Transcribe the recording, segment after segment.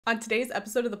On today's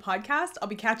episode of the podcast, I'll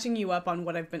be catching you up on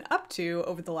what I've been up to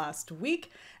over the last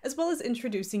week, as well as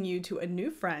introducing you to a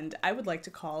new friend I would like to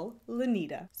call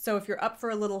Lenita. So if you're up for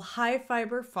a little high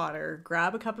fiber fodder,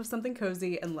 grab a cup of something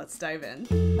cozy and let's dive in.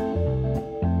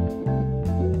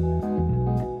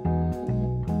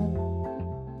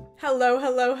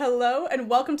 Hello, and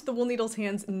welcome to the Wool Needles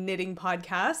Hands Knitting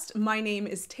Podcast. My name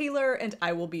is Taylor, and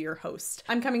I will be your host.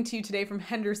 I'm coming to you today from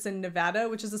Henderson, Nevada,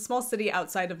 which is a small city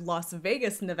outside of Las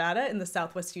Vegas, Nevada, in the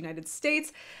Southwest United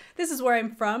States. This is where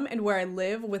I'm from and where I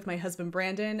live with my husband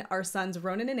Brandon, our sons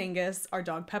Ronan and Angus, our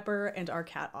dog Pepper, and our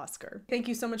cat Oscar. Thank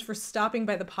you so much for stopping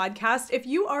by the podcast. If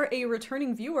you are a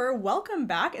returning viewer, welcome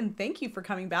back, and thank you for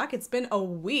coming back. It's been a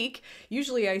week.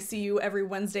 Usually I see you every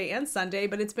Wednesday and Sunday,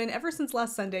 but it's been ever since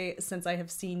last Sunday since I have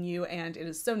seen you, and it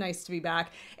is so nice to be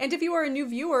back. And if you are a new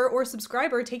viewer or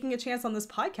subscriber taking a chance on this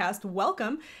podcast,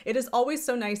 welcome. It is always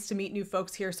so nice to meet new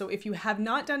folks here, so if you have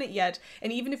not done it yet,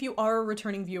 and even if you are a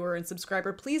returning viewer and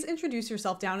subscriber, please introduce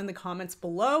yourself down in the comments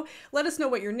below. Let us know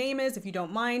what your name is if you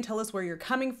don't mind. Tell us where you're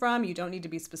coming from. You don't need to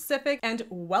be specific. And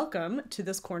welcome to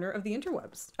this corner of the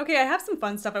interwebs. Okay, I have some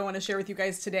fun stuff I want to share with you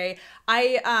guys today.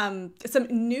 Some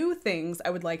new things I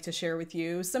would like to share with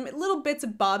you, some little bits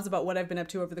and bobs about what I've been up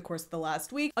to over the course of the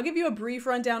last week. I'll give you a brief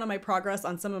rundown on my progress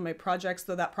on some of my projects,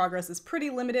 though that progress is pretty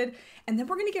limited. And then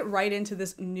we're going to get right into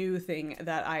this new thing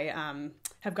that I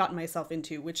have gotten myself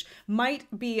into, which might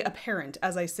be apparent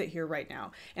as I sit here right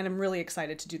now. And I'm really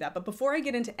excited to do that. But before I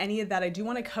get into any of that, I do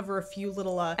want to cover a few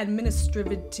little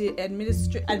administrative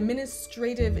details,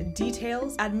 administrative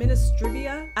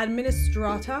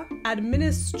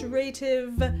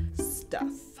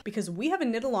stuff. Because we have a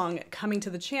knit along coming to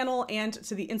the channel and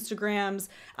to the Instagrams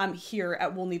here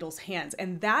at Wool Needles Hands.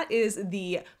 And that is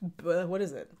the, what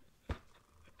is it?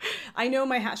 I know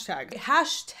my hashtag.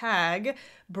 Hashtag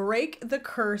Break the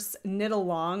Curse Knit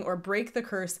Along, or Break the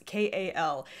Curse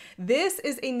KAL. This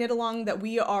is a knit along that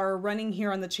we are running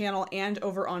here on the channel and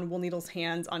over on Wool Needles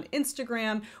Hands on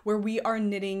Instagram, where we are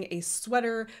knitting a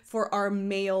sweater for our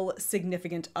male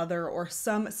significant other or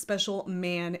some special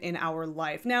man in our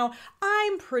life. Now,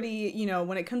 I'm pretty,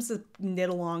 when it comes to knit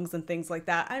alongs and things like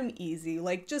that, I'm easy.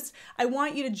 I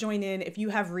want you to join in if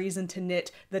you have reason to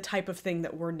knit the type of thing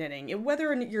that we're knitting.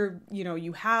 Whether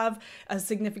you have a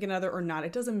significant other or not,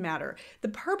 it doesn't matter. The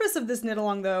purpose of this knit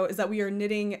along, though, is that we are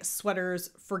knitting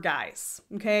sweaters for guys,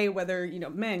 okay? Whether,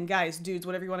 men, guys, dudes,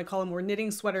 whatever you want to call them, we're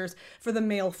knitting sweaters for the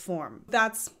male form.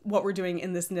 That's what we're doing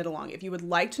in this knit along. If you would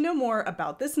like to know more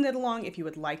about this knit along, if you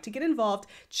would like to get involved,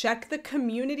 check the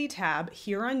community tab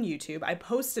here on YouTube. I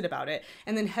posted about it,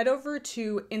 and then head over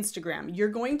to Instagram. You're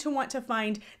going to want to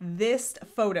find this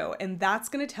photo, and that's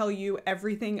going to tell you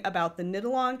everything about the knit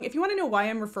along. If you want to know why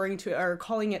I'm referring to or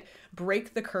calling it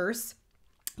Break the Curse,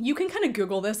 you can kind of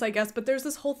Google this, I guess, but there's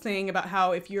this whole thing about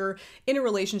how if you're in a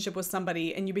relationship with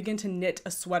somebody and you begin to knit a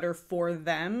sweater for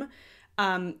them,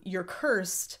 you're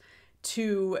cursed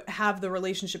to have the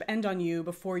relationship end on you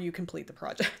before you complete the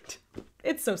project.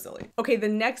 It's so silly. Okay, the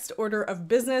next order of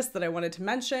business that I wanted to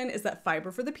mention is that Fiber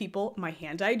for the People, my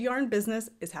hand-dyed yarn business,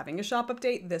 is having a shop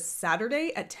update this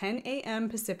Saturday at 10 a.m.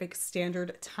 Pacific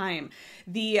Standard Time.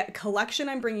 The collection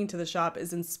I'm bringing to the shop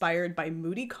is inspired by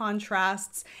moody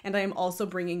contrasts, and I am also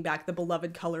bringing back the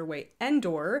beloved colorway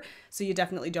Endor, so you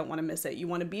definitely don't want to miss it. You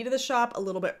want to be to the shop a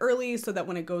little bit early so that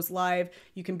when it goes live,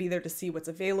 you can be there to see what's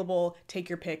available, take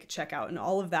your pick, check out, and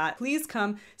all of that. Please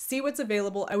come see what's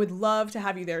available. I would love to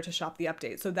have you there to shop the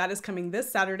update. So that is coming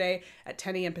this Saturday at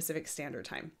 10 a.m. Pacific Standard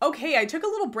Time. Okay, I took a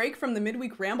little break from the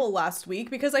midweek ramble last week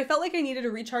because I felt like I needed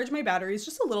to recharge my batteries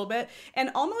just a little bit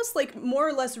and almost more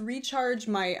or less recharge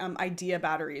my idea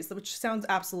batteries, which sounds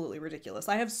absolutely ridiculous.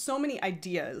 I have so many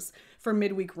ideas for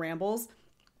midweek rambles,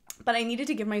 but I needed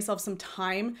to give myself some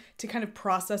time to kind of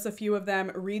process a few of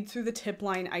them, read through the tip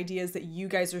line ideas that you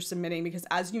guys are submitting, because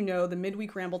as you know, the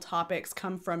midweek ramble topics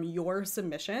come from your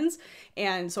submissions.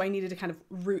 And so I needed to kind of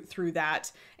root through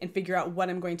that and figure out what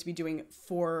I'm going to be doing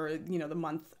for, the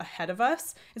month ahead of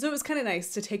us. And so it was kind of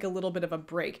nice to take a little bit of a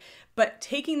break, but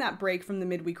taking that break from the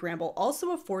midweek ramble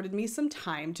also afforded me some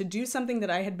time to do something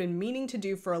that I had been meaning to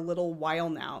do for a little while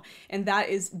now. And that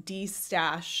is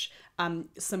de-stash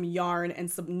some yarn and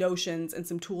some notions and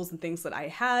some tools and things that I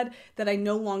had that I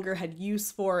no longer had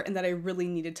use for and that I really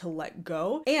needed to let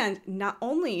go. And not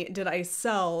only did I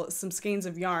sell some skeins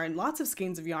of yarn, lots of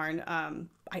skeins of yarn,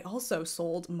 I also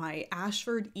sold my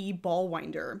Ashford E ball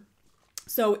winder.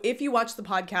 So if you watch the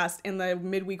podcast and the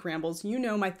midweek rambles, you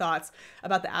know my thoughts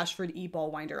about the Ashford E ball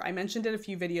winder. I mentioned it a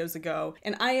few videos ago,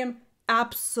 and I am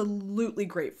absolutely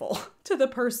grateful to the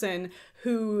person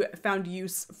who found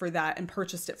use for that and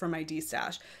purchased it from my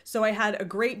D-stash. So I had a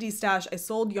great D-stash. I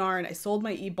sold yarn, I sold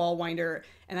my e-ball winder,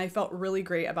 and I felt really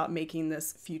great about making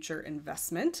this future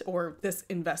investment, or this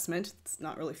investment, it's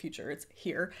not really future, it's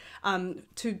here,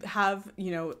 to have,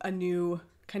 you know, a new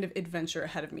kind of adventure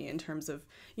ahead of me in terms of,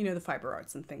 you know, the fiber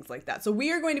arts and things like that. So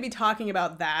we are going to be talking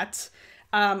about that.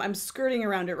 I'm skirting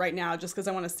around it right now just because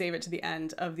I want to save it to the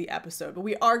end of the episode, but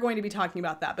we are going to be talking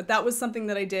about that. But that was something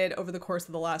that I did over the course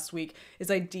of the last week,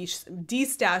 is I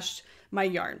de-stashed my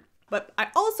yarn. But I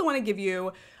also want to give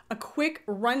you a quick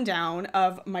rundown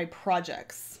of my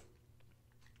projects.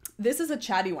 This is a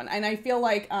chatty one, and I feel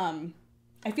like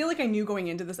I knew going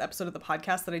into this episode of the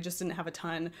podcast that I just didn't have a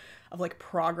ton of like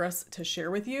progress to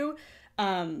share with you.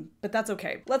 But that's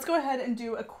okay. Let's go ahead and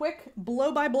do a quick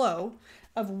blow by blow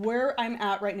of where I'm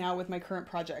at right now with my current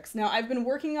projects. Now, I've been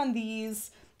working on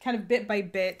these kind of bit by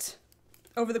bit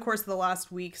over the course of the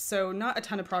last week, so not a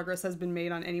ton of progress has been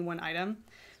made on any one item,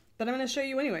 but I'm going to show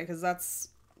you anyway because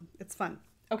it's fun.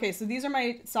 Okay, so these are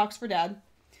my socks for Dad,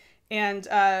 and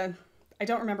I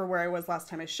don't remember where I was last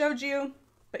time I showed you,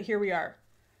 but here we are.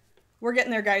 We're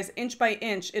getting there, guys, inch by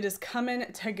inch. It is coming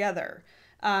together.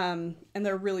 And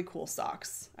they're really cool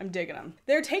socks. I'm digging them.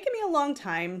 They're taking me a long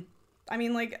time. I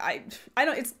mean, like, I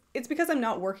don't, it's because I'm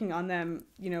not working on them,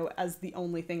 you know, as the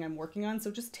only thing I'm working on. So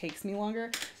it just takes me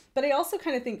longer. But I also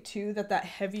kind of think too, that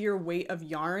heavier weight of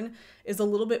yarn is a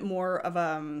little bit more of,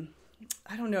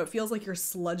 I don't know, it feels like you're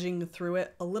sludging through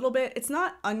it a little bit. It's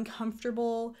not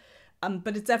uncomfortable,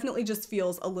 but it definitely just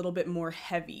feels a little bit more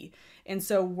heavy. And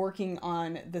so working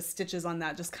on the stitches on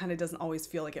that just kind of doesn't always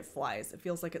feel like it flies. It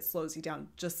feels like it slows you down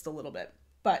just a little bit.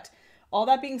 But all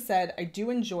that being said, I do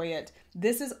enjoy it.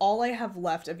 This is all I have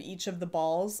left of each of the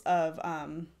balls of,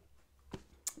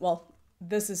 well,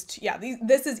 this is,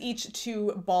 this is each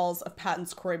 2 balls of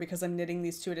Patons Kroy because I'm knitting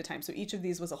these 2 at a time. So each of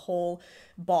these was a whole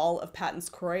ball of Patons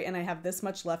Kroy, and I have this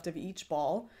much left of each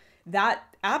ball. That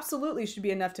absolutely should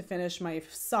be enough to finish my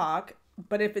sock,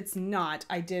 but if it's not,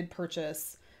 I did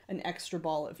purchase an extra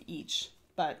ball of each.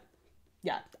 But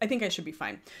yeah, I think I should be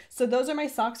fine. So those are my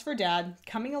socks for Dad,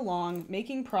 coming along,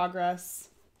 making progress.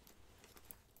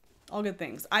 All good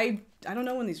things. I don't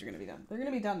know when these are going to be done. They're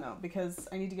going to be done though, because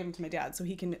I need to give them to my dad so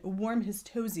he can warm his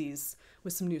toesies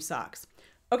with some new socks.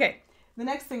 Okay, the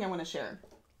next thing I want to share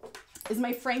is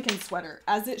my Frankensweater.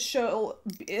 As it show,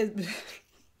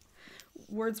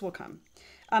 words will come.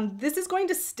 This is going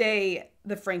to stay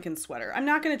the Frankensweater. I'm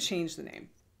not going to change the name.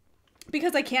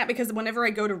 Because I can't, because whenever I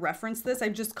go to reference this,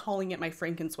 I'm just calling it my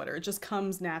Frankensweater. It just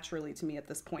comes naturally to me at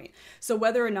this point. So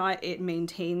whether or not it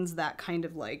maintains that kind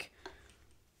of like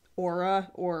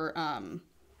aura, or I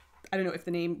don't know if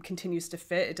the name continues to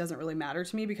fit, it doesn't really matter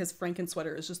to me because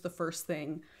Frankensweater is just the first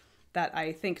thing that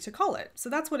I think to call it. So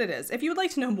that's what it is. If you would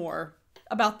like to know more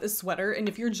about this sweater, and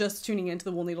if you're just tuning into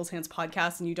the Wool Needles Hands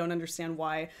podcast and you don't understand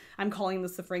why I'm calling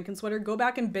this the Frankensweater, go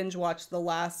back and binge watch the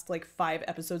last like 5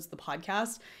 episodes of the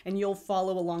podcast and you'll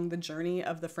follow along the journey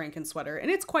of the Frankensweater,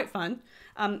 and it's quite fun.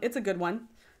 It's a good one,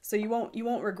 so you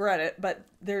won't regret it, but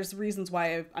there's reasons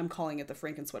why I'm calling it the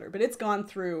Frankensweater. But it's gone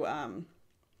through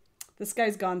this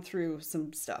guy's gone through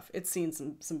some stuff. It's seen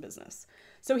some business.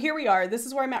 So here we are. This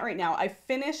is where I'm at right now. I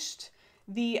finished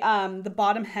the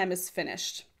bottom hem is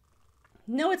finished.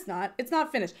 No, it's not. It's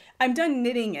not finished. I'm done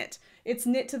knitting it. It's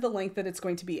knit to the length that it's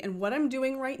going to be. And what I'm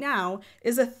doing right now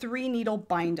is a 3-needle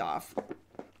bind off.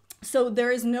 So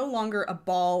there is no longer a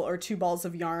ball or 2 balls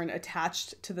of yarn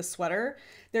attached to the sweater.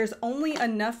 There's only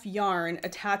enough yarn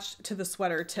attached to the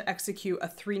sweater to execute a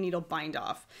 3-needle bind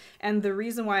off. And the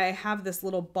reason why I have this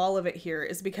little ball of it here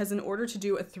is because in order to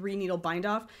do a 3-needle bind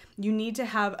off, you need to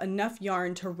have enough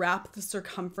yarn to wrap the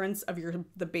circumference of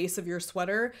the base of your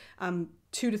sweater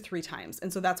 2 to 3 times.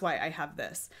 And so that's why I have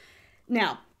this.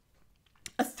 Now,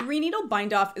 a 3-needle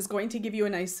bind off is going to give you a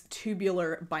nice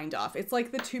tubular bind off. It's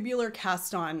like the tubular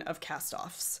cast on of cast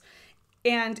offs.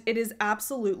 And it is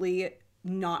absolutely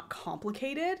not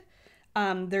complicated.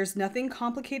 There's nothing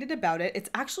complicated about it. It's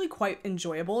actually quite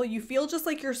enjoyable. You feel just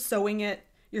like you're sewing it.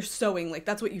 You're sewing, like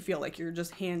that's what you feel like. You're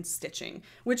just hand stitching,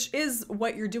 which is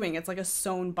what you're doing. It's like a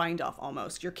sewn bind off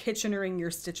almost. You're Kitchenering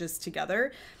your stitches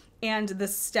together. And the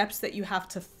steps that you have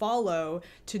to follow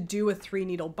to do a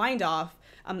 3-needle bind off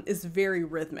is very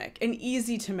rhythmic and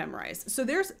easy to memorize. So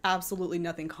there's absolutely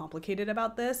nothing complicated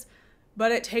about this,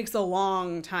 but it takes a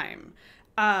long time.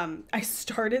 I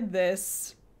started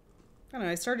this, I don't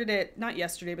know, I started it not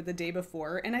yesterday, but the day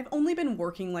before, and I've only been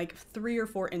working like 3 or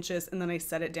 4 inches and then I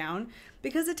set it down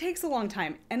because it takes a long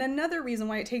time. And another reason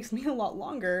why it takes me a lot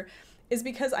longer is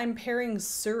because I'm pairing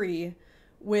Surrey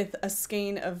with a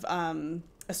skein of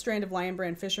a strand of Lion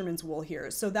Brand Fisherman's wool here.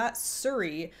 So that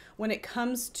Surrey, when it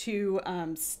comes to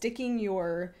sticking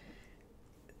your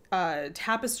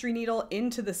tapestry needle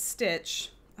into the stitch,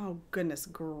 oh goodness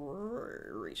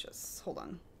gracious,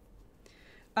 hold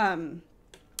on.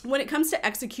 When it comes to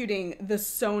executing the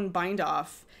sewn bind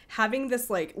off, having this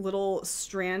like little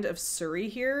strand of Surrey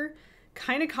here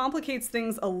kind of complicates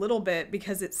things a little bit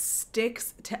because it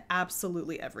sticks to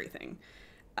absolutely everything.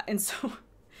 And so,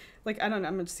 like, I don't know,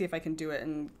 I'm going to see if I can do it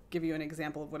and give you an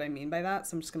example of what I mean by that.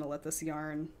 So I'm just going to let this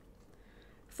yarn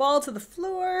fall to the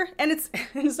floor. And it's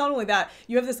not only that,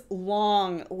 you have this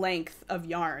long length of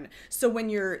yarn. So when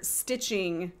you're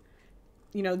stitching,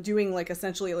 you know, doing like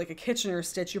essentially like a Kitchener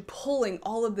stitch, you're pulling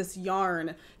all of this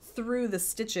yarn through the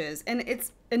stitches, and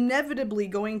it's inevitably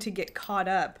going to get caught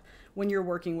up when you're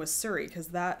working with Surrey, because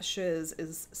that shiz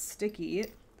is sticky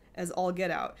as all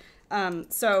get out.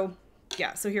 So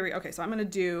yeah, so here we, okay, so I'm gonna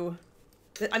do,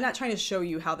 I'm not trying to show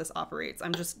you how this operates.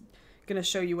 I'm just gonna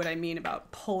show you what I mean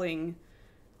about pulling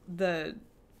the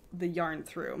yarn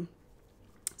through.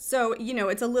 So, you know,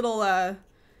 it's a little,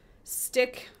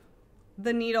 stick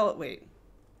the needle, wait.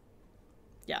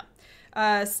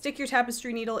 Yeah. Stick your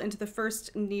tapestry needle into the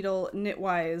first needle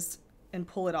knitwise and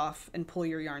pull it off and pull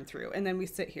your yarn through. And then we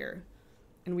sit here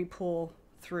and we pull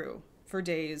through for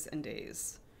days and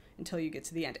days until you get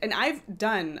to the end. And I've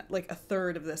done like a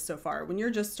third of this so far. When you're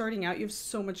just starting out, you have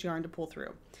so much yarn to pull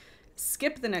through.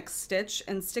 Skip the next stitch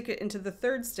and stick it into the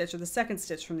third stitch or the second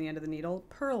stitch from the end of the needle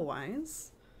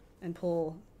purlwise and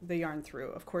pull the yarn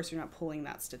through. Of course, you're not pulling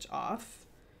that stitch off.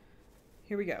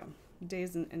 Here we go.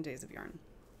 Days and days of yarn.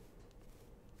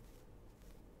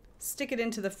 Stick it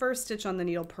into the first stitch on the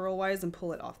needle purlwise and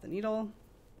pull it off the needle.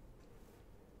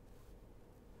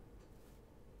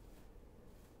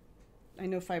 I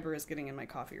know fiber is getting in my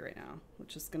coffee right now,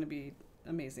 which is going to be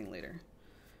amazing later.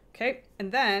 Okay,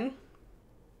 and then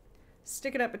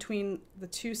stick it up between the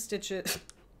two stitches.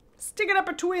 Stick it up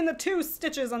between the two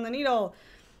stitches on the needle.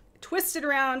 Twist it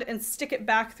around and stick it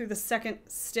back through the second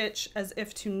stitch as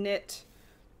if to knit.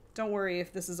 Don't worry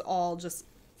if this is all just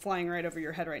flying right over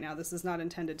your head right now. This is not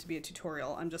intended to be a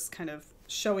tutorial. I'm just kind of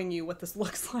showing you what this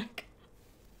looks like.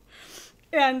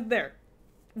 And there.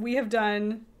 We have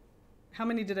done, how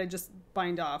many did I just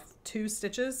bind off? 2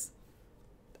 stitches?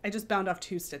 I just bound off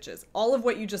 2 stitches. All of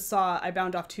what you just saw, I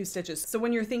bound off 2 stitches. So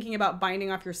when you're thinking about binding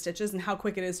off your stitches and how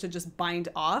quick it is to just bind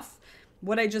off,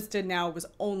 what I just did now was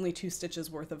only 2 stitches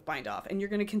worth of bind off. And you're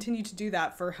going to continue to do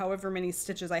that for however many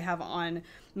stitches I have on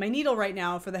my needle right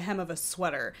now for the hem of a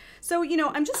sweater. So, you know,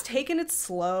 I'm just taking it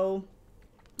slow.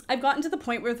 I've gotten to the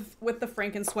point with the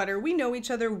Frankensweater, we know each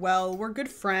other well. We're good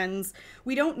friends.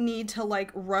 We don't need to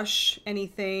like rush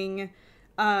anything.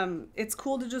 It's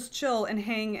cool to just chill and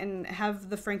hang and have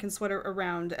the Frankensweater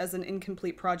around as an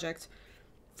incomplete project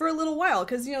for a little while.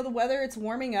 Because, you know, the weather, it's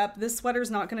warming up. This sweater's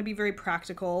not going to be very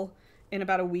practical in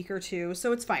about a week or 2,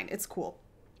 so it's fine. It's cool.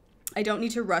 I don't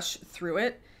need to rush through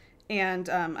it, and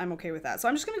I'm okay with that. So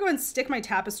I'm just going to go ahead and stick my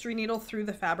tapestry needle through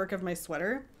the fabric of my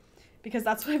sweater, because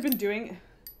that's what I've been doing.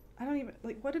 I don't even,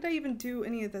 like, what did I even do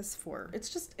any of this for? It's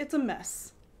just, it's a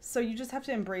mess. So you just have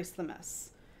to embrace the mess.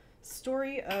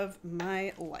 Story of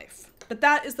my life. But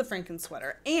that is the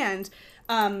Frankensweater. And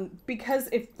because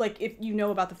if you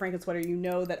know about the Frankensweater, you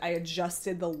know that I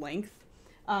adjusted the length.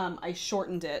 I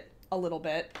shortened it a little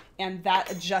bit, and that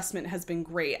adjustment has been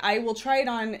great. I will try it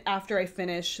on after I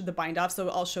finish the bind off, so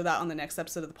I'll show that on the next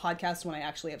episode of the podcast when I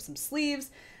actually have some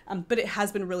sleeves. But it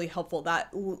has been really helpful, that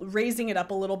raising it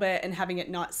up a little bit and having it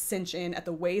not cinch in at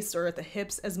the waist or at the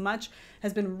hips as much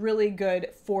has been really good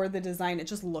for the design. It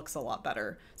just looks a lot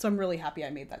better. So I'm really happy I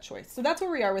made that choice. So that's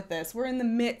where we are with this. We're in the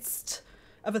midst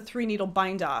of a 3-needle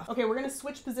bind off. Okay, we're gonna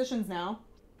switch positions now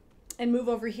and move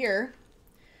over here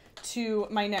to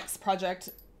my next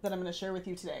project that I'm going to share with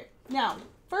you today. Now,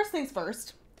 first things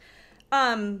first,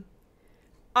 I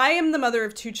am the mother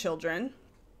of 2 children,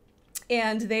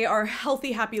 and they are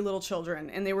healthy, happy little children,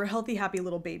 and they were healthy, happy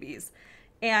little babies.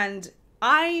 And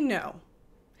I know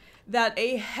that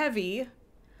a heavy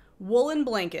woolen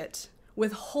blanket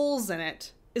with holes in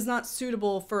it is not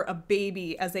suitable for a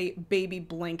baby as a baby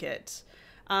blanket,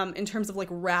 in terms of like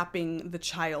wrapping the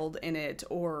child in it,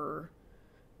 or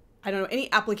I don't know,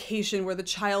 any application where the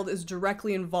child is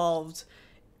directly involved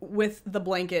with the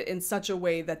blanket in such a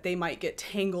way that they might get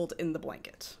tangled in the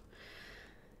blanket.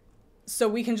 So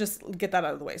we can just get that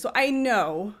out of the way. So I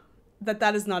know that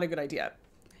that is not a good idea.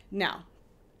 Now,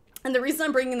 and the reason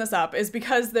I'm bringing this up is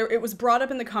because it was brought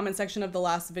up in the comment section of the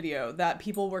last video that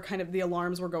people were kind of, the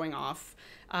alarms were going off,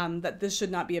 that this should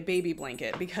not be a baby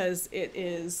blanket because it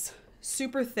is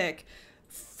super thick,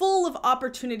 full of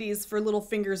opportunities for little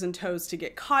fingers and toes to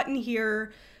get caught in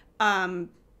here.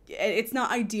 It's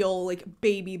not ideal, like,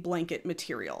 baby blanket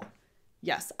material.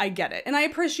 Yes, I get it. And I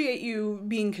appreciate you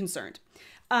being concerned.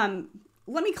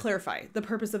 Let me clarify the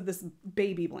purpose of this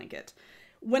baby blanket.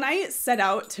 When I set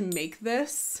out to make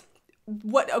this,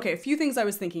 a few things I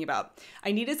was thinking about.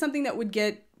 I needed something that would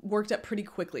get worked up pretty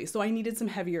quickly, so I needed some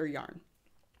heavier yarn.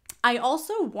 I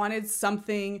also wanted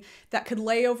something that could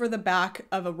lay over the back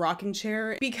of a rocking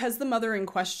chair because the mother in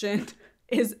question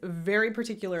is very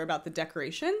particular about the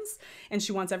decorations and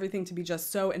she wants everything to be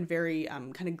just so and very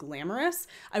kind of glamorous.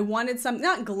 I wanted some,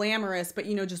 not glamorous, but,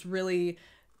 you know, just really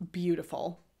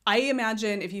beautiful. I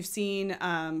imagine if you've seen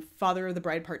Father of the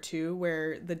Bride Part 2,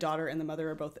 where the daughter and the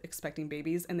mother are both expecting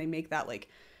babies and they make that like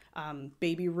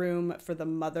baby room for the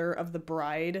mother of the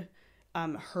bride,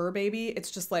 her baby. It's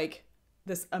just like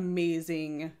this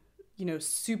amazing, you know,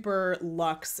 super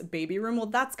luxe baby room. Well,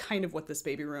 that's kind of what this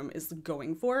baby room is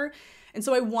going for. And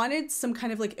so I wanted some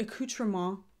kind of like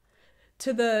accoutrement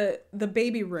to the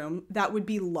baby room that would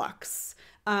be luxe.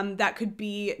 That could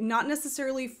be not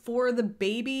necessarily for the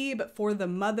baby, but for the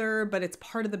mother, but it's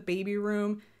part of the baby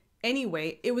room.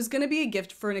 Anyway, it was going to be a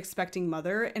gift for an expecting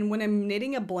mother. And when I'm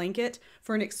knitting a blanket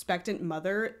for an expectant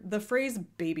mother, the phrase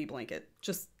baby blanket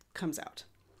just comes out.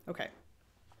 Okay.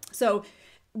 So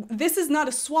this is not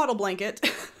a swaddle blanket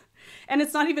and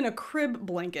it's not even a crib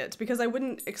blanket because I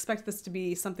wouldn't expect this to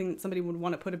be something that somebody would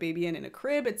want to put a baby in a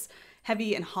crib. It's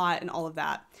heavy and hot and all of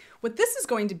that. What this is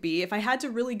going to be, if I had to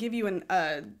really give you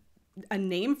a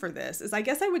name for this, is I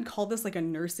guess I would call this like a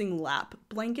nursing lap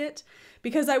blanket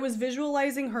because I was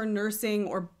visualizing her nursing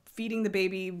or feeding the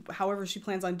baby, however she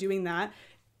plans on doing that,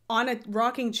 on a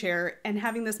rocking chair and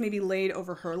having this maybe laid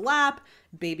over her lap,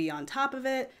 baby on top of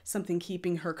it, something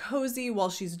keeping her cozy while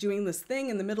she's doing this thing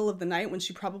in the middle of the night when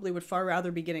she probably would far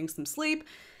rather be getting some sleep.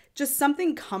 Just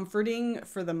something comforting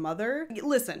for the mother.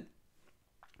 Listen,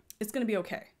 it's going to be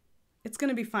okay. It's going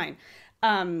to be fine.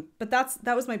 But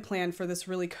that was my plan for this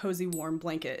really cozy, warm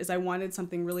blanket, is I wanted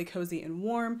something really cozy and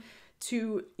warm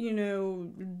to, you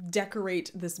know,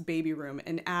 decorate this baby room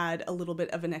and add a little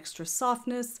bit of an extra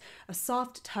softness, a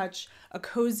soft touch, a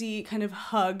cozy kind of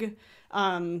hug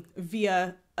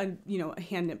via a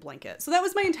hand knit blanket. So that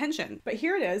was my intention. But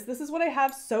here it is. This is what I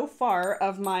have so far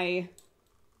of my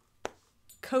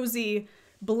cozy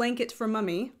blanket for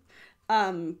mummy,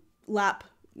 lap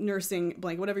nursing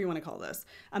blanket, whatever you want to call this.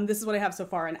 This is what I have so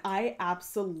far, and I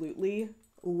absolutely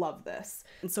love this.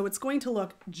 And so it's going to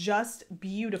look just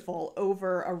beautiful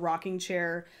over a rocking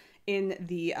chair in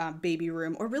the baby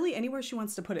room, or really anywhere she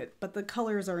wants to put it. But the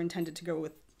colors are intended to go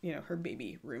with, you know, her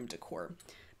baby room decor.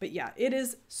 But yeah, it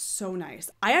is so nice.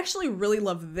 I actually really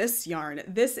love this yarn.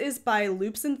 This is by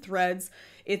Loops and Threads.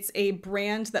 It's a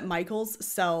brand that Michaels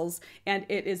sells, and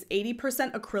it is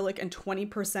 80% acrylic and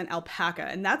 20% alpaca.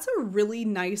 And that's a really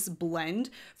nice blend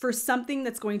for something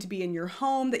that's going to be in your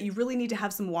home that you really need to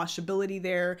have some washability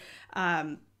there.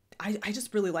 I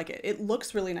just really like it. It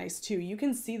looks really nice too. You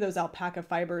can see those alpaca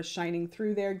fibers shining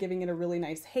through there, giving it a really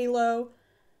nice halo.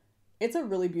 It's a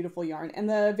really beautiful yarn, and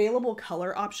the available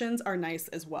color options are nice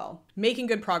as well. Making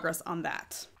good progress on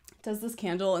that. Does this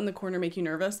candle in the corner make you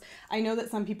nervous? I know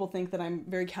that some people think that I'm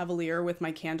very cavalier with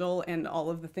my candle and all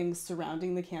of the things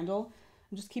surrounding the candle.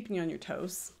 I'm just keeping you on your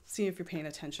toes. See if you're paying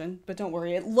attention, but don't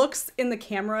worry. It looks in the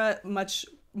camera much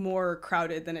more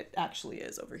crowded than it actually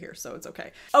is over here, so it's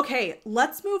okay. Okay,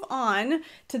 let's move on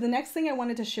to the next thing I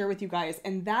wanted to share with you guys,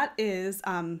 and that is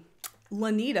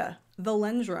Lenita the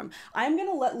Lendrum. I'm going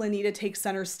to let Lenita take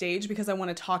center stage because I want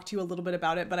to talk to you a little bit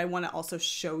about it, but I want to also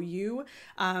show you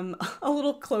a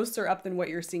little closer up than what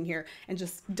you're seeing here and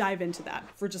just dive into that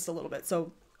for just a little bit.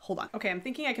 So hold on. Okay, I'm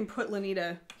thinking I can put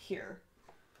Lenita here.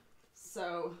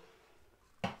 So,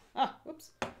 whoops.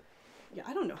 Yeah,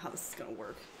 I don't know how this is going to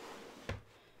work.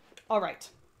 All right,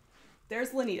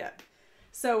 there's Lenita.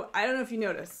 So I don't know if you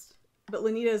noticed, but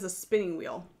Lenita is a spinning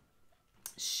wheel.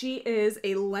 She is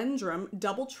a Lendrum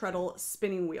double treadle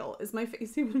spinning wheel. Is my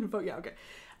face even about? Yeah,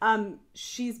 okay.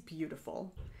 She's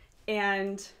beautiful.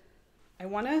 And I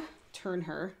want to turn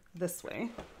her this way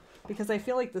because I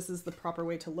feel like this is the proper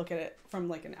way to look at it from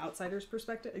like an outsider's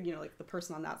perspective, you know, like the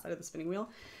person on that side of the spinning wheel.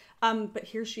 But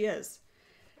here she is.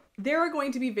 There are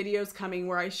going to be videos coming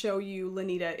where I show you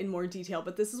Lenita in more detail,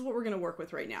 but this is what we're going to work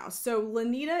with right now. So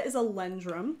Lenita is a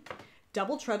Lendrum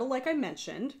double treadle, like I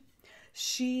mentioned.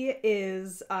 She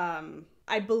is,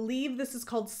 I believe this is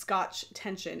called Scotch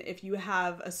tension. If you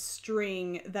have a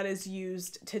string that is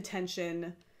used to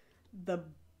tension the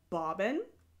bobbin.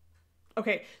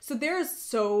 Okay, so there's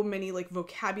so many like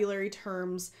vocabulary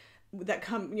terms that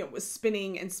come, with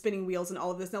spinning and spinning wheels and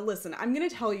all of this. Now listen, I'm going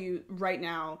to tell you right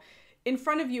now, in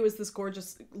front of you is this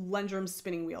gorgeous Lendrum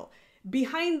spinning wheel.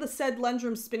 Behind the said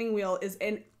Lendrum spinning wheel is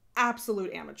an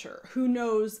absolute amateur who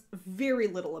knows very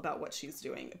little about what she's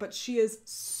doing, but she is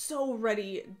so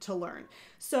ready to learn.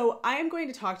 So I am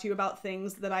going to talk to you about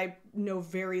things that I know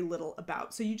very little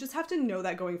about. So you just have to know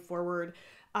that going forward.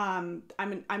 I'm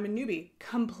a newbie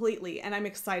completely, and I'm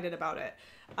excited about it.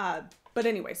 But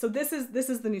anyway, so this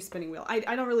is the new spinning wheel. I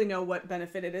don't really know what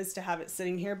benefit it is to have it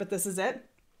sitting here, but this is it.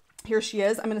 Here she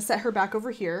is. I'm going to set her back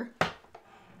over here.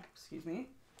 Excuse me.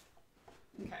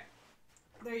 Okay.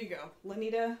 There you go.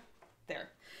 Lenita, there.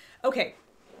 Okay.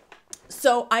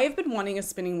 So I have been wanting a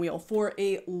spinning wheel for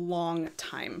a long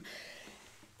time,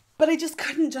 but I just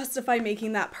couldn't justify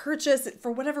making that purchase.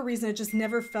 For whatever reason, it just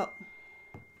never felt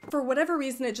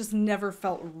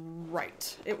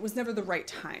right. It was never the right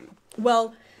time.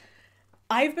 Well,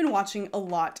 I've been watching a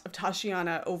lot of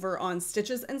Tashiana over on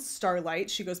Stitches and Starlight.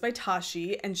 She goes by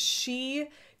Tazhi, and she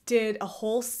did a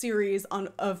whole series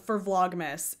for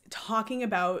Vlogmas talking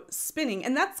about spinning,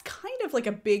 and that's kind of like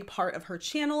a big part of her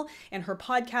channel and her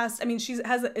podcast. I mean,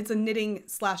 it's a knitting /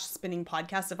 spinning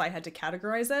podcast. If I had to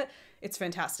categorize it, it's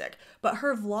fantastic. But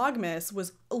her Vlogmas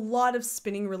was a lot of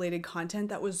spinning related content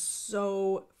that was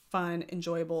so fun,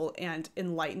 enjoyable, and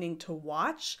enlightening to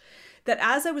watch, that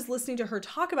as I was listening to her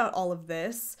talk about all of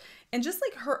this and just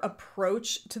like her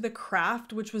approach to the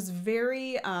craft, which was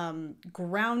very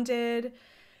grounded.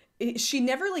 She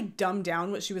never like dumbed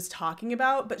down what she was talking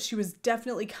about, but she was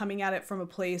definitely coming at it from a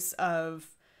place of,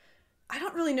 I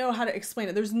don't really know how to explain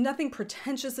it. There's nothing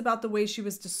pretentious about the way she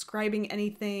was describing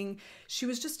anything. It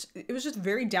was just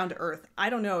very down to earth.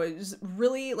 I don't know. It was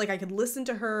really like I could listen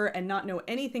to her and not know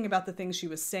anything about the things she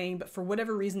was saying, but for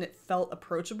whatever reason, it felt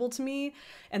approachable to me.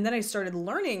 And then I started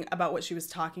learning about what she was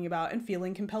talking about and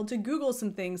feeling compelled to Google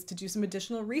some things, to do some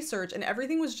additional research, and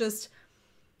everything was just,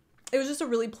 it was just a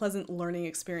really pleasant learning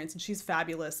experience, and she's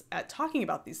fabulous at talking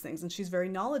about these things, and she's very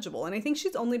knowledgeable. And I think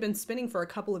she's only been spinning for a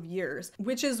couple of years,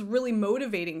 which is really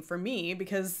motivating for me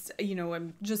because,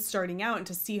 I'm just starting out, and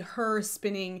to see her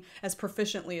spinning as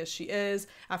proficiently as she is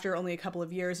after only a couple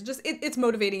of years, it's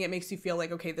motivating. It makes you feel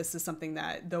like, okay, this is something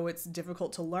that, though it's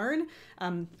difficult to learn,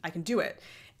 I can do it.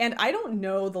 And I don't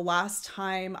know the last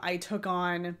time I took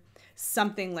on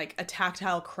something like a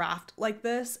tactile craft like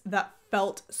this that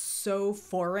felt so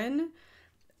foreign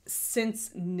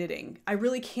since knitting. I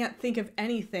really can't think of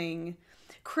anything.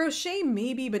 Crochet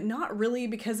maybe, but not really,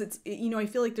 because it's, I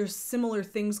feel like there's similar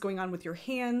things going on with your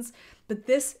hands, but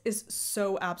this is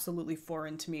so absolutely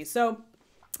foreign to me. So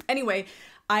anyway,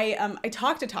 I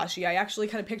talked to Tazhi. I actually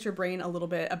kind of picked her brain a little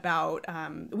bit about,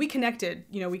 we connected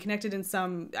in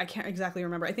some, I can't exactly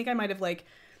remember. I think I might have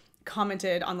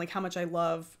commented on how much I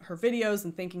love her videos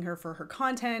and thanking her for her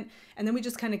content. And then we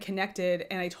just kind of connected,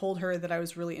 and I told her that I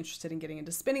was really interested in getting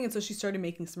into spinning. And so she started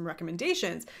making some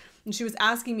recommendations, and she was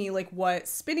asking me what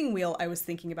spinning wheel I was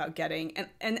thinking about getting.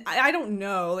 And I don't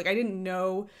know, I didn't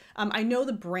know, I know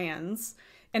the brands,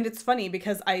 and it's funny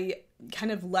because I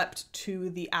kind of leapt to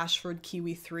the Ashford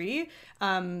Kiwi 3,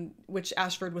 which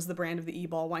Ashford was the brand of the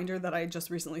e-ball winder that I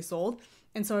just recently sold.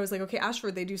 And so I was like, okay,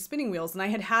 Ashford, they do spinning wheels. And I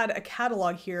had a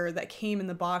catalog here that came in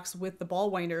the box with the ball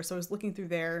winder. So I was looking through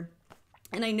there,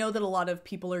 and I know that a lot of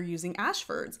people are using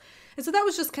Ashfords. And so that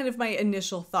was just kind of my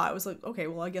initial thought. I was like, okay,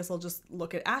 well, I guess I'll just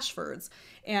look at Ashfords.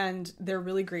 And they're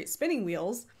really great spinning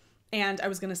wheels. And I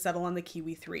was going to settle on the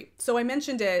Kiwi 3. So I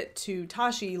mentioned it to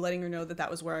Tazhi, letting her know that that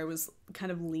was where I was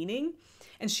kind of leaning.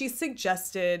 And she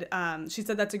suggested, she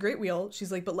said, that's a great wheel.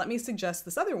 She's like, but let me suggest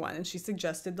this other one. And she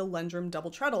suggested the Lendrum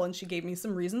Double Treadle, and she gave me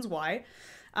some reasons why.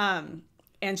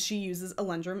 And she uses a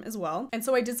Lendrum as well. And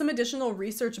so I did some additional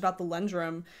research about the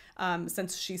Lendrum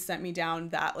since she sent me down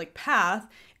that path.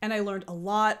 And I learned a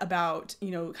lot about,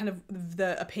 kind of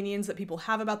the opinions that people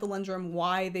have about the Lendrum,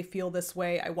 why they feel this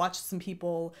way. I watched some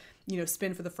people,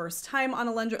 spin for the first time on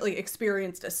a Lendrum,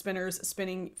 experienced spinners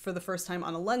spinning for the first time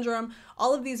on a Lendrum,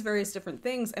 all of these various different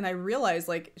things. And I realized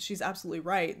she's absolutely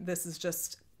right. This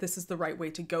is the right way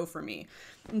to go for me.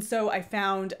 And so I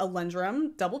found a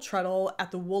Lendrum Double Treadle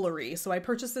at the Woolery. So I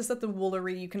purchased this at the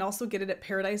Woolery. You can also get it at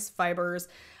Paradise Fibers.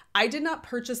 I did not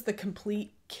purchase the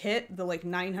complete kit, the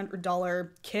 $900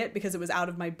 kit, because it was out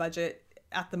of my budget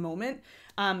at the moment.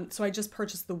 So I just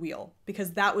purchased the wheel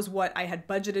because that was what I had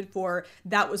budgeted for.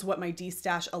 That was what my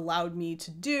D-stash allowed me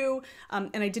to do. And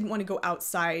I didn't want to go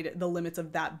outside the limits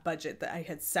of that budget that I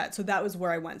had set. So that was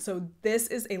where I went. So this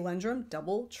is a Lendrum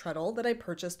Double Treadle that I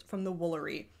purchased from the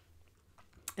Woolery.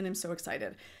 And I'm so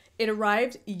excited. It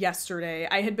arrived yesterday.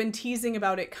 I had been teasing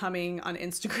about it coming on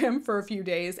Instagram for a few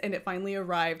days, and it finally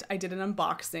arrived. I did an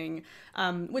unboxing,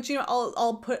 which, you know,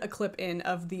 I'll put a clip in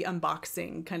of the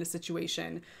unboxing kind of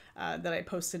situation that I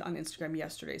posted on Instagram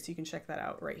yesterday, so you can check that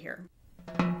out right here.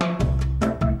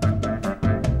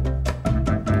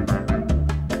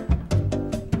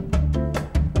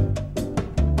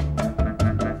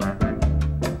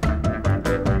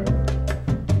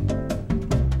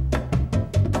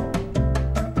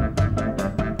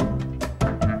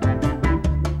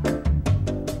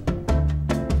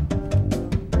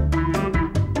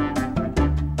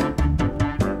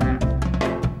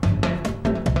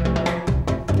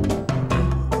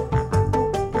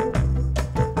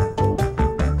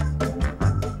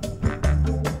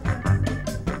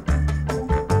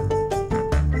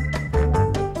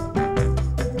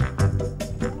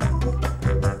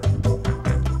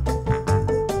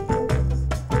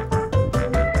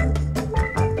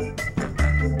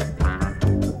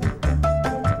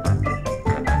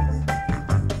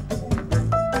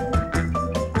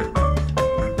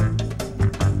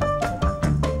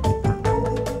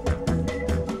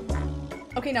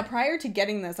 Okay, now prior to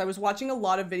getting this, I was watching a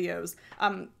lot of videos,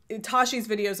 Tazhi's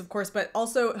videos, of course, but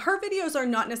also her videos are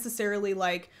not necessarily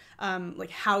like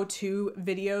how-to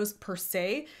videos per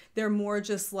se. They're more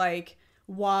just like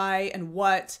why and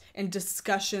what and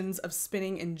discussions of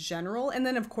spinning in general. And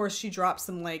then of course she drops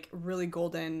some like really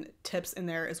golden tips in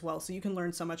there as well. So you can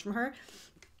learn so much from her.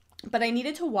 But I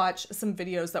needed to watch some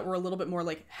videos that were a little bit more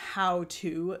like how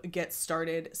to get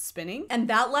started spinning. And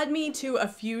that led me to a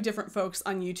few different folks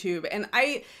on YouTube. And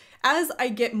as I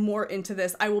get more into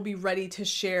this, I will be ready to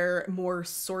share more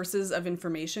sources of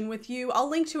information with you. I'll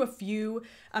link to a few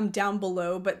down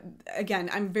below, but again,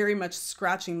 I'm very much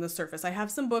scratching the surface. I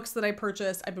have some books that I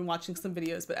purchased. I've been watching some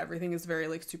videos, but everything is very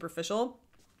like superficial.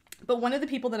 But one of the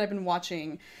people that I've been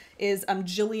watching is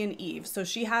Jillian Eve. So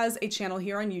she has a channel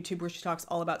here on YouTube where she talks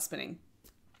all about spinning.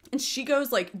 And she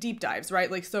goes like deep dives, right?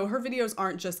 Like, so her videos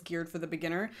aren't just geared for the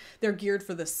beginner, they're geared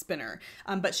for the spinner.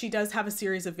 But she does have a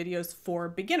series of videos for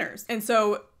beginners. And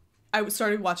so I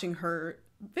started watching her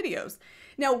videos.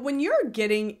 Now, when you're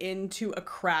getting into a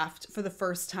craft for the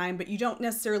first time, but you don't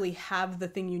necessarily have the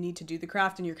thing you need to do the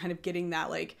craft, and you're kind of getting that,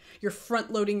 like, you're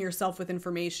front loading yourself with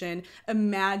information,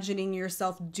 imagining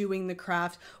yourself doing the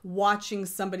craft, watching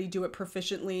somebody do it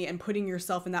proficiently and putting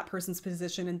yourself in that person's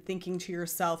position and thinking to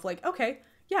yourself like, okay,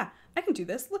 yeah, I can do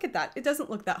this. Look at that. It doesn't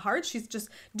look that hard. She's just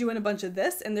doing a bunch of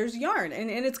this and there's yarn and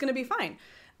it's going to be fine.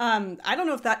 I don't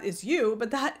know if that is you,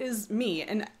 but that is me.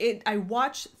 And I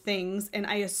watch things and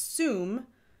I assume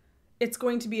it's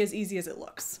going to be as easy as it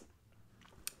looks.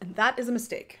 And that is a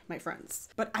mistake, my friends.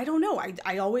 But I don't know.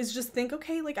 I always just think,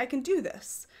 okay, like I can do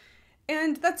this.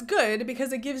 And that's good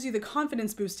because it gives you the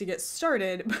confidence boost to get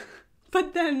started.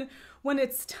 But then when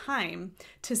it's time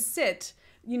to sit,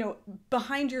 you know,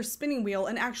 behind your spinning wheel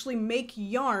and actually make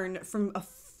yarn from a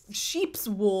sheep's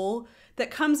wool that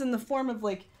comes in the form of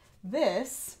like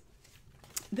this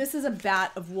is a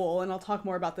bat of wool, and I'll talk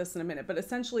more about this in a minute, but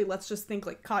essentially let's just think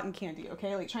like cotton candy,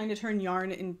 okay? Like trying to turn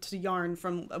yarn into yarn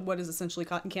from what is essentially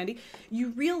cotton candy. You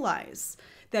realize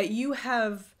that you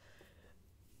have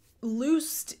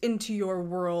loosed into your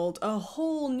world a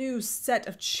whole new set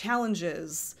of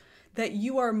challenges that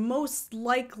you are most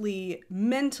likely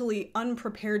mentally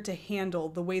unprepared to handle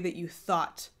the way that you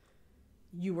thought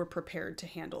you were prepared to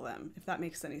handle them, if that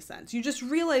makes any sense. You just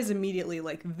realize immediately,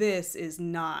 like, this is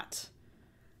not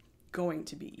going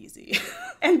to be easy.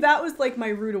 And that was like my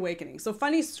rude awakening. So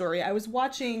funny story, I was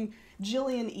watching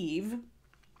Jillian Eve,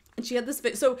 and she had this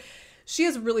so she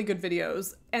has really good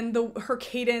videos, and her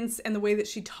cadence and the way that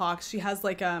she talks, she has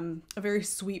like a very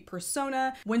sweet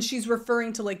persona when she's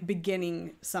referring to like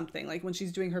beginning something, like when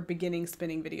she's doing her beginning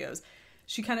spinning videos.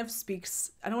 She kind of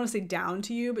speaks, I don't want to say down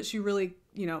to you, but she really,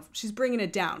 you know, she's bringing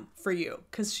it down for you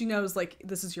because she knows like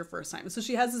this is your first time. So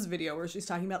she has this video where she's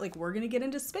talking about like, we're going to get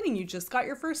into spinning. You just got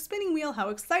your first spinning wheel. How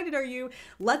excited are you?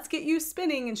 Let's get you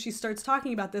spinning. And she starts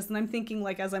talking about this. And I'm thinking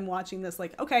like, as I'm watching this,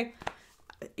 like, okay,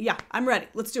 yeah, I'm ready.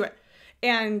 Let's do it.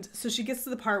 And so she gets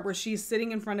to the part where she's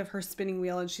sitting in front of her spinning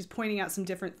wheel and she's pointing out some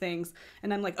different things.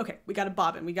 And I'm like, okay, we got a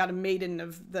bobbin, we got a maiden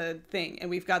of the thing, and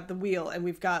we've got the wheel, and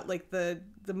we've got like the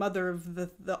mother of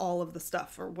the all of the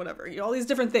stuff or whatever, you know, all these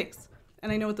different things.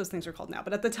 And I know what those things are called now,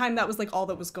 but at the time that was like all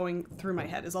that was going through my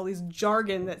head is all these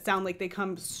jargon that sound like they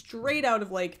come straight out of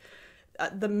like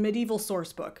the medieval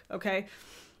source book, okay?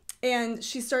 And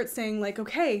she starts saying like,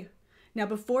 okay, now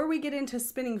before we get into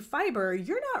spinning fiber,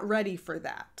 you're not ready for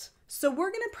that. So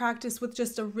we're going to practice with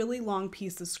just a really long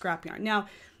piece of scrap yarn. Now,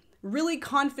 really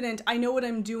confident, I know what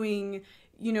I'm doing,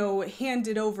 you know,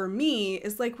 handed over me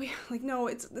is like, no,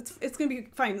 it's gonna be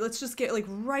fine. Let's just get like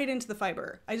right into the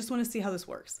fiber. I just want to see how this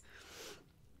works.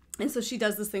 And so she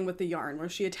does this thing with the yarn where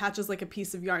she attaches like a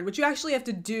piece of yarn, which you actually have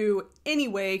to do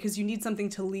anyway because you need something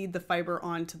to lead the fiber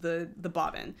onto the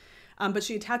bobbin. But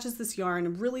she attaches this yarn, a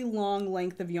really long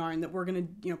length of yarn that we're going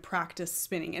to, you know, practice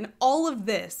spinning. And all of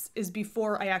this is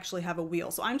before I actually have a wheel.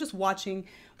 So I'm just watching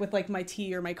with like my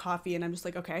tea or my coffee and I'm just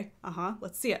like, okay,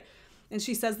 let's see it. And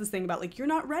she says this thing about like, you're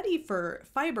not ready for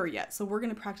fiber yet. So we're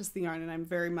going to practice the yarn. And I'm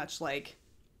very much like,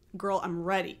 girl, I'm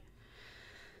ready.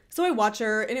 So I watch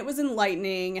her and it was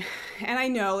enlightening. And I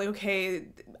know like, okay,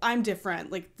 I'm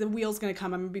different. Like the wheel's going to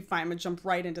come. I'm going to be fine. I'm going to jump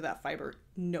right into that fiber.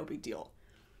 No big deal.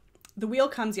 The wheel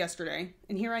comes yesterday,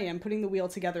 and here I am putting the wheel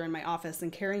together in my office and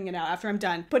carrying it out. After I'm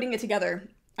done putting it together,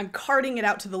 I'm carting it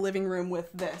out to the living room with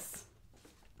this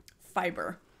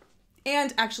fiber.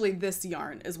 And actually this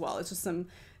yarn as well. It's just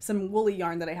some woolly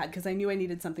yarn that I had because I knew I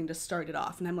needed something to start it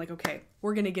off. And I'm like, okay,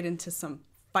 we're going to get into some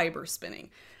fiber spinning.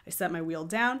 I set my wheel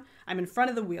down. I'm in front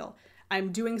of the wheel.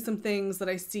 I'm doing some things that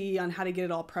I see on how to get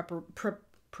it all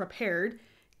prepared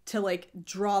to like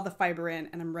draw the fiber in,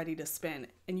 and I'm ready to spin.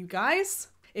 And you guys,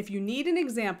 if you need an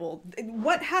example,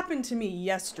 what happened to me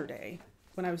yesterday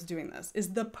when I was doing this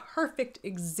is the perfect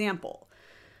example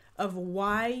of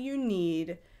why you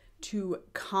need to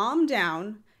calm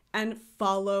down and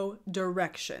follow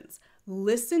directions.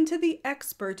 Listen to the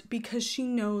expert because she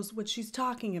knows what she's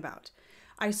talking about.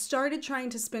 I started trying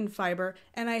to spin fiber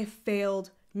and I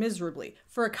failed miserably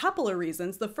for a couple of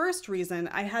reasons. The first reason,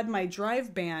 I had my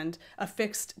drive band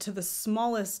affixed to the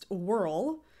smallest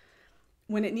whirl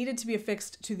when it needed to be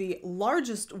affixed to the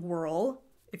largest whirl.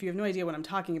 If you have no idea what I'm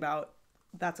talking about,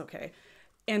 that's okay.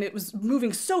 And it was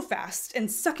moving so fast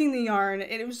and sucking the yarn,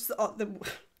 and it was just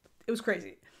it was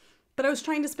crazy. But I was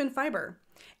trying to spin fiber.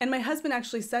 And my husband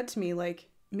actually said to me, like,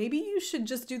 maybe you should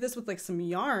just do this with like some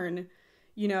yarn,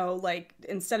 you know, like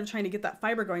instead of trying to get that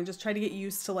fiber going, just try to get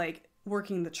used to like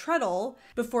working the treadle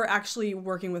before actually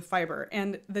working with fiber.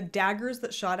 And the daggers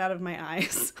that shot out of my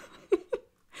eyes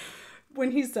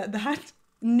when he said that,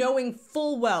 knowing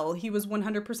full well he was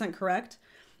 100% correct,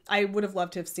 I would have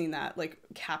loved to have seen that like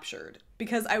captured,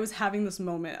 because I was having this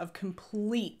moment of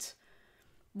complete,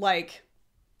 like,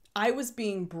 I was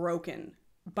being broken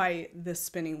by this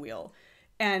spinning wheel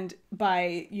and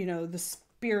by, you know, the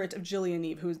spirit of Jillian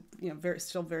Eve, who's, you know,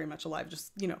 still very much alive.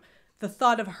 Just, you know, the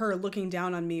thought of her looking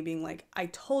down on me being like, I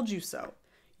told you so.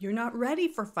 You're not ready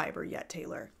for fiber yet,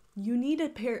 Taylor. You need a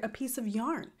piece of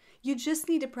yarn. You just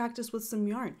need to practice with some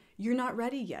yarn. You're not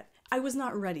ready yet. I was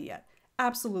not ready yet.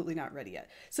 Absolutely not ready yet.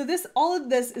 So all of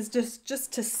this is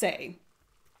just to say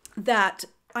that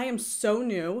I am so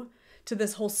new to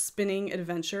this whole spinning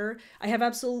adventure. I have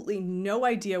absolutely no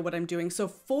idea what I'm doing. So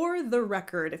for the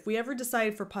record, if we ever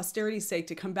decide for posterity's sake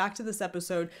to come back to this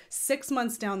episode 6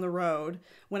 months down the road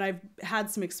when I've had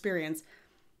some experience,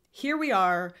 here we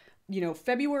are, you know,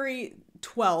 February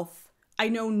 12th. I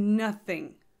know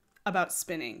nothing about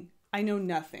spinning. I know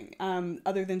nothing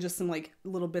other than just some like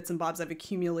little bits and bobs I've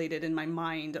accumulated in my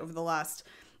mind over the last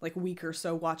like week or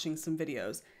so watching some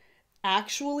videos.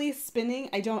 Actually spinning,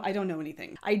 I don't know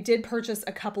anything. I did purchase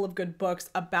a couple of good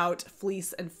books about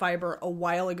fleece and fiber a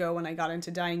while ago when I got into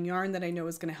dyeing yarn that I know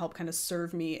is going to help kind of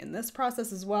serve me in this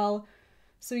process as well.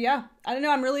 So yeah, I don't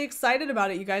know. I'm really excited about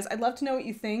it, you guys. I'd love to know what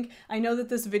you think. I know that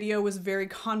this video was very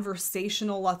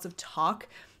conversational, lots of talk,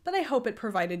 but I hope it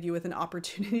provided you with an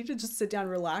opportunity to just sit down,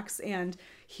 relax, and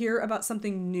hear about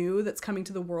something new that's coming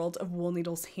to the world of Wool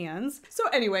Needles Hands. So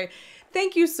anyway,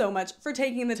 thank you so much for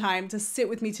taking the time to sit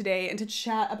with me today and to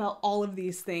chat about all of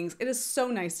these things. It is so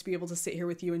nice to be able to sit here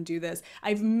with you and do this.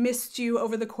 I've missed you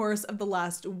over the course of the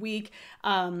last week.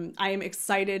 I am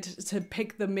excited to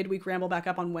pick the midweek ramble back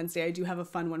up on Wednesday. I do have a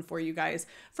fun one for you guys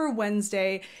for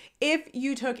Wednesday. If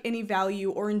you took any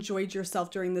value or enjoyed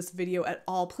yourself during this video at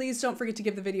all, please don't forget to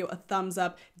give the video a thumbs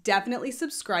up. Definitely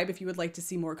subscribe if you would like to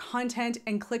see more content,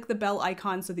 and click the bell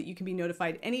icon so that you can be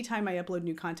notified anytime I upload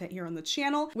new content here on the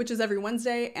channel, which is every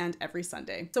Wednesday and every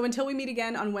Sunday. So until we meet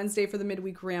again on Wednesday for the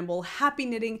midweek ramble, happy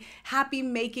knitting, happy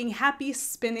making, happy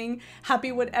spinning,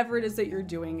 happy whatever it is that you're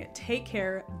doing. Take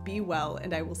care, be well,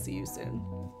 and I will see you soon.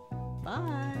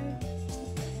 Bye.